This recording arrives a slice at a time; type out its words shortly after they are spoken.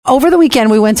over the weekend,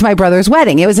 we went to my brother's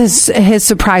wedding. It was his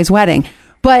surprise wedding.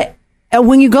 But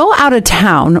when you go out of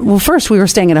town, well, first we were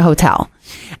staying at a hotel.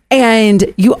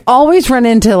 And you always run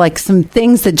into like some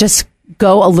things that just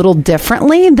go a little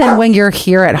differently than when you're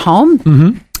here at home.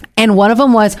 Mm-hmm. And one of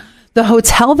them was the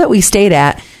hotel that we stayed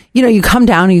at. You know, you come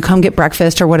down and you come get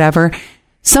breakfast or whatever.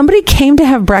 Somebody came to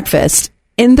have breakfast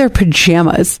in their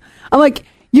pajamas. I'm like,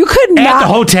 you could not. At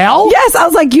the hotel? Yes. I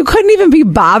was like, you couldn't even be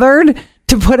bothered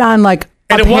to put on like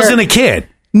and it wasn't a kid.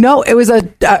 No, it was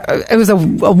a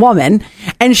woman,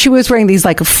 and she was wearing these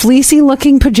like fleecy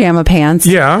looking pajama pants.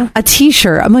 Yeah. A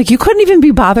t-shirt. I'm like, you couldn't even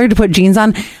be bothered to put jeans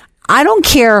on. I don't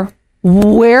care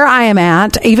where I am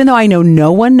at, even though I know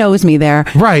no one knows me there.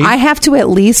 Right. I have to at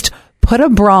least put a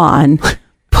bra on.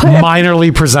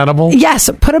 Minorly presentable? Yes.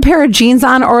 Put a pair of jeans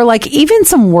on, or like even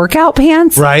some workout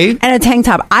pants. Right. And a tank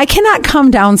top. I cannot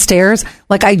come downstairs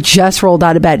like I just rolled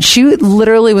out of bed. She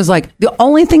literally was like, the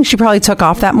only thing she probably took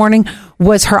off that morning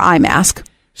was her eye mask.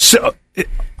 So,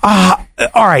 all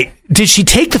right. Did she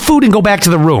take the food and go back to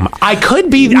the room? I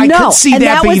could see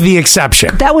that be the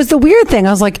exception. That was the weird thing.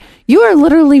 I was like, you are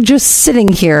literally just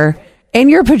sitting here in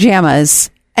your pajamas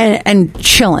and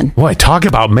chilling. Boy, talk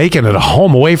about making it a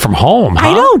home away from home. Huh?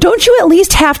 I know. Don't you at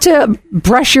least have to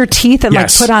brush your teeth and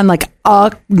like put on like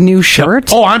a new shirt?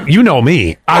 Oh, you know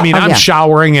me. I mean, I'm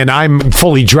showering and I'm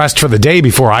fully dressed for the day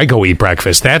before I go eat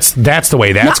breakfast. That's the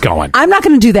way that's going. I'm not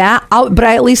going to do that. But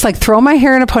I at least like throw my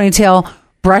hair in a ponytail,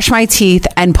 brush my teeth,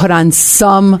 and put on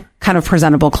some kind of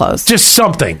presentable clothes. Just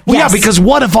something. Well, yes. Yeah, because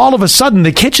what if all of a sudden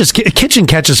the kitchen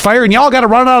catches fire and y'all got to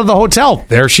run out of the hotel?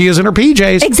 There she is in her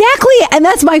PJs. Exactly. And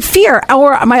that's my fear.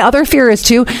 Or my other fear is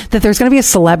too that there's going to be a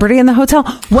celebrity in the hotel.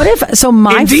 What if, in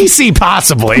DC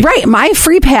possibly. Right. My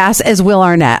free pass is Will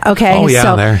Arnett. Okay. Oh,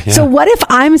 yeah. So what if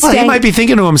I'm staying. He might be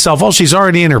thinking to himself, well, she's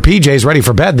already in her PJs ready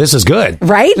for bed. This is good.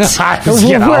 Right.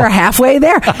 We're halfway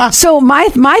there. So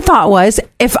my thought was,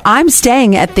 if I'm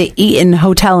staying at the Eaton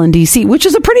Hotel in DC, which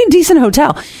is a pretty decent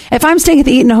hotel, if I'm staying at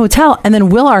the Eaton Hotel and then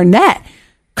Will Arnett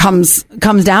comes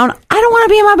down, I don't want to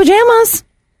be in my pajamas.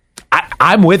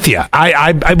 I'm with you.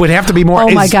 I would have to be more. Oh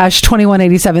my gosh,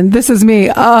 2187. This is me.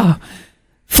 Oh,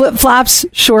 flip flops,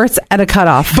 shorts, and a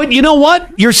cutoff. But you know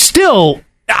what? You're still.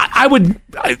 I would.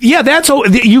 Yeah,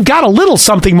 you've got a little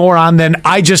something more on than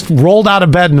I just rolled out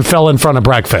of bed and fell in front of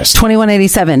breakfast.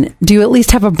 2187. Do you at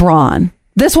least have a bra on?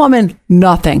 This woman,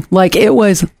 nothing. Like it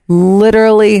was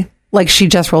literally like she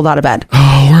just rolled out of bed.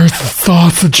 Oh, where's the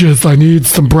sausages? I need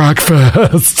some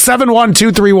breakfast.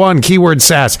 71231, keyword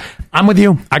sass. I'm with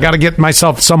you. I got to get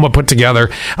myself somewhat put together.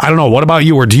 I don't know. What about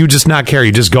you? Or do you just not care?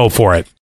 You just go for it?